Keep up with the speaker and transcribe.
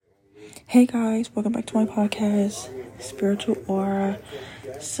Hey guys, welcome back to my podcast, Spiritual Aura.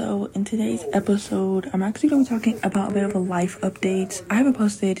 So in today's episode, I'm actually going to be talking about a bit of a life updates. I haven't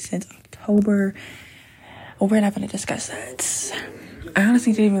posted since October. We're not going to discuss that. I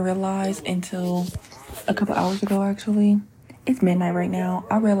honestly didn't even realize until a couple hours ago, actually. It's midnight right now.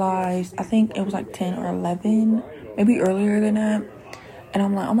 I realized, I think it was like 10 or 11, maybe earlier than that. And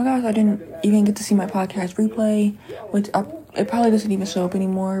I'm like, oh my gosh, I didn't even get to see my podcast replay, which it probably doesn't even show up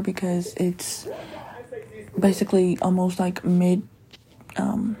anymore because it's basically almost like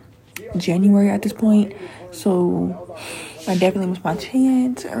mid-January at this point. So I definitely missed my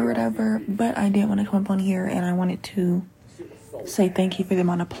chance or whatever. But I did want to come up on here and I wanted to say thank you for the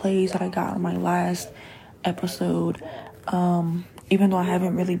amount of plays that I got on my last episode. Even though I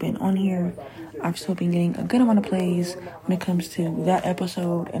haven't really been on here, I've still been getting a good amount of plays when it comes to that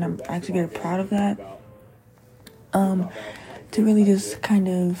episode, and I'm actually very proud of that. To really just kind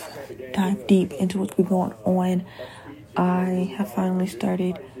of dive deep into what's been going on, I have finally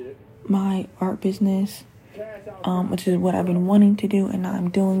started my art business, which is what I've been wanting to do, and I'm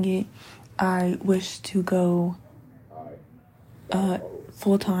doing it. I wish to go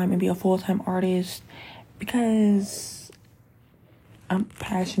full-time and be a full-time artist because I'm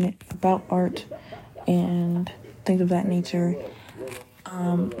passionate about art and things of that nature.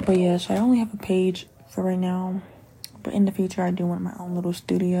 But yeah, so I only have a page for right now. But in the future, I do want my own little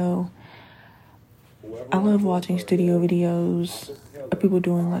studio. I love watching studio videos of people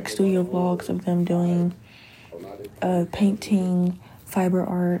doing like studio vlogs of them doing painting, fiber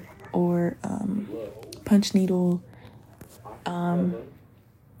art, or punch needle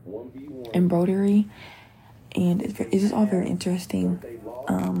embroidery. And it's just all very interesting.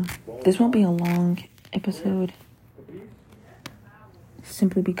 This won't be a long episode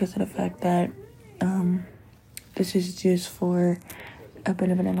simply because of the fact that this is just for a bit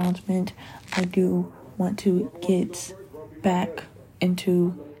of an announcement. I do want to get back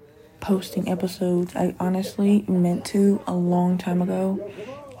into posting episodes. I honestly meant to a long time ago.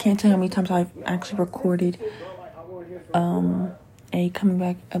 Can't tell how many times I've actually recorded a coming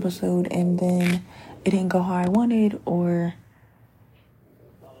back episode and then it didn't go how I wanted, or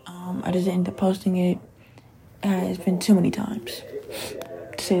I just ended up posting it. It's been too many times,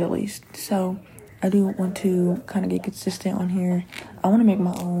 to say the least. So I do want to kind of get consistent on here. I want to make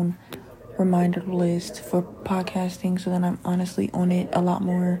my own reminder list for podcasting so that I'm honestly on it a lot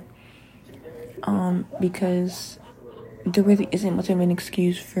more. Because there really isn't much of an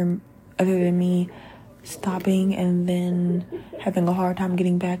excuse for other than me stopping and then having a hard time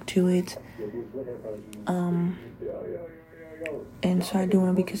getting back to it. And so I do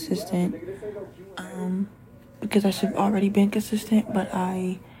want to be consistent, because I should have already been consistent, but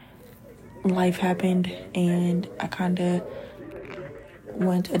life happened and I kind of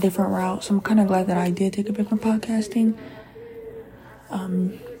went a different route. So I'm kind of glad that I did take a break from podcasting,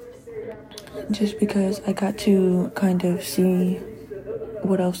 just because I got to kind of see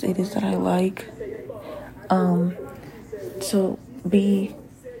what else it is that I like. So be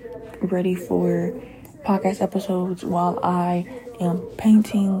ready for podcast episodes while I am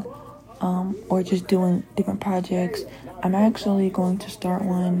painting, or just doing different projects. I'm actually going to start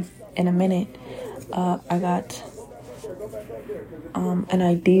one in a minute. I got an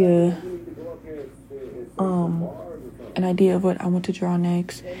idea of what I want to draw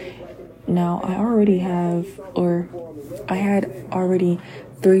next. Now I had already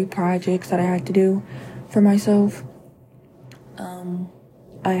 3 projects that I had to do for myself.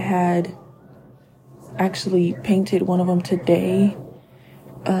 I had actually painted one of them today,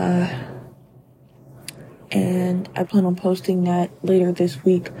 and I plan on posting that later this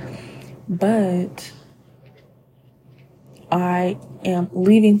week, but I am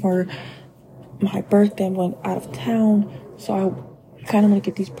leaving for my birthday. I'm going out of town, so I kind of want to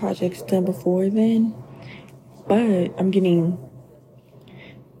get these projects done before then. But I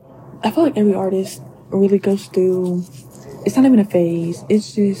feel like every artist really goes through, it's not even a phase,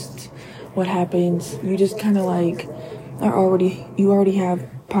 it's just what happens. You just kind of like you already have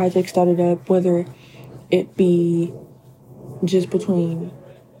projects started up, whether it be just between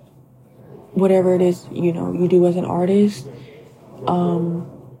whatever it is, you do as an artist,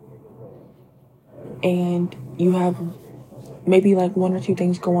 and you have maybe like 1 or 2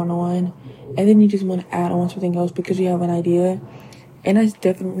 things going on, and then you just want to add on something else because you have an idea. And that's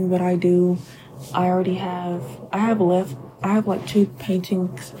definitely what I do. I have like 2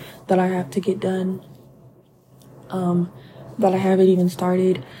 paintings that I have to get done, that I haven't even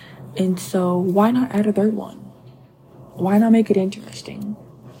started. And so why not add a 3rd one? Why not make it interesting?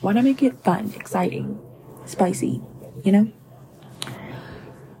 Why not make it fun, exciting, spicy,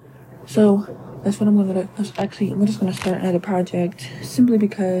 So that's what I'm just gonna start another project simply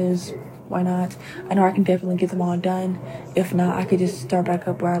because why not? I know I can definitely get them all done. If not, I could just start back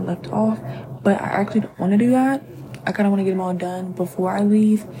up where I left off. But I actually don't want to do that. I kind of want to get them all done before I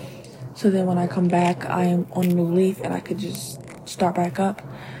leave. So then when I come back, I am on a new leaf and I could just start back up.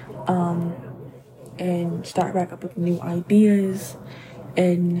 And start back up with new ideas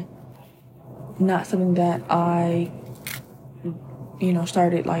and not something that I,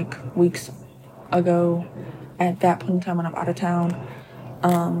 started like weeks ago at that point in time when I'm out of town.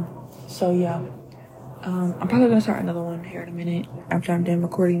 So yeah, I'm probably gonna start another one here in a minute after I'm done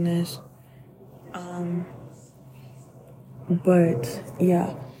recording this. But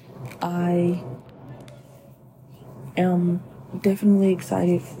yeah, I am definitely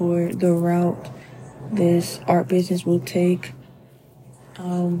excited for the route this art business will take,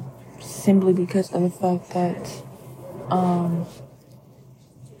 simply because of the fact that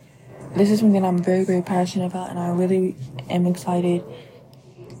this is something that I'm very, very passionate about, and I really am excited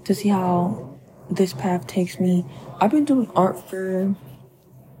to see how this path takes me. I've been doing art for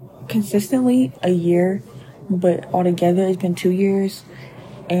consistently a year, but altogether it's been 2 years,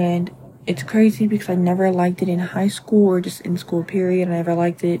 and it's crazy because I never liked it in high school or just in school period. I never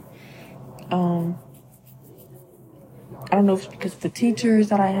liked it. I don't know if it's because of the teachers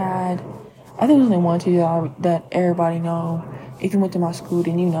that I had. I think there's only one teacher that everybody know. If you went to my school,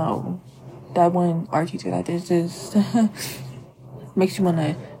 then you know that one art teacher that just makes you want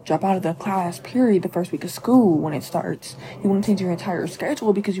to drop out of the class period the first week of school when it starts. You want to change your entire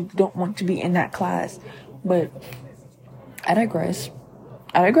schedule because you don't want to be in that class. But I digress.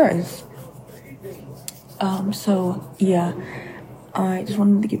 So yeah, I just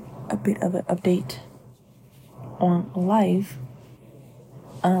wanted to give a bit of an update on life.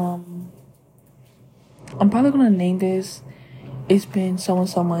 I'm probably gonna name this. It's been so and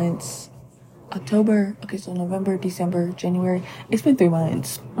so months. October. Okay, so November, December, January. It's been 3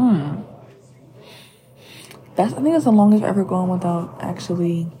 months. I think that's the longest I've ever gone without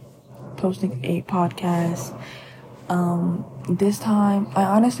actually posting a podcast. This time I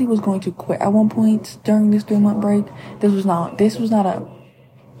honestly was going to quit at one point during this 3-month break. This was not a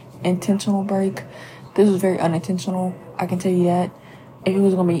intentional break. This was very unintentional. I can tell you that. If it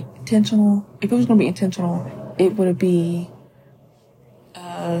was gonna be intentional, it would be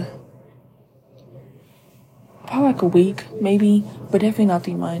probably like a week, maybe, but definitely not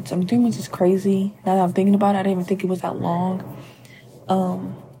 3 months. I mean, 3 months is crazy. Now that I'm thinking about it, I didn't even think it was that long.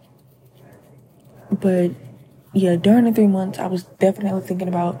 But yeah, during the 3 months, I was definitely thinking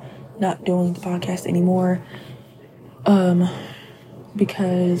about not doing the podcast anymore.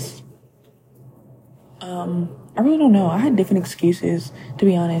 Because I really don't know. I had different excuses, to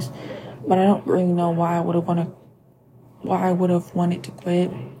be honest, but I don't really know why I would have wanted to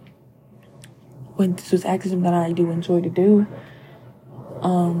quit when this was actually something that I do enjoy to do.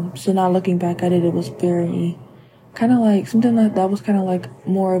 So now looking back at it, it was very kind of like something that was kind of like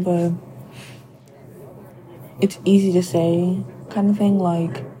more of a, it's easy to say kind of thing,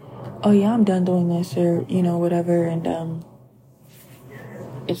 like, oh yeah, I'm done doing this, or whatever. And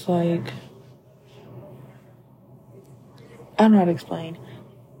it's like, I don't know how to explain,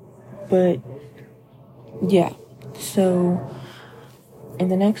 but yeah. So in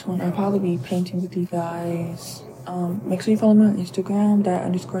the next one, I'll probably be painting with you guys. Make sure you follow me on Instagram,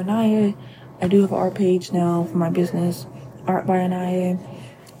 _Anaya. I do have an art page now for my business, Art by Anaya.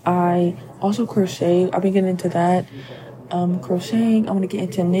 I also crochet. I've been getting into that. Crocheting. I want to get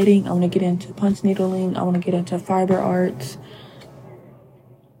into knitting. I want to get into punch needling. I want to get into fiber arts.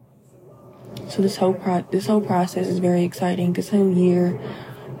 So this whole process is very exciting. This whole year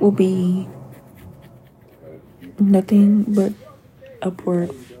will be nothing but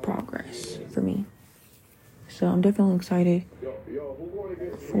upward progress for me. So I'm definitely excited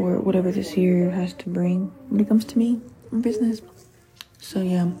for whatever this year has to bring when it comes to me in business. So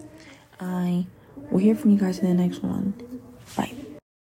yeah, I will hear from you guys in the next one.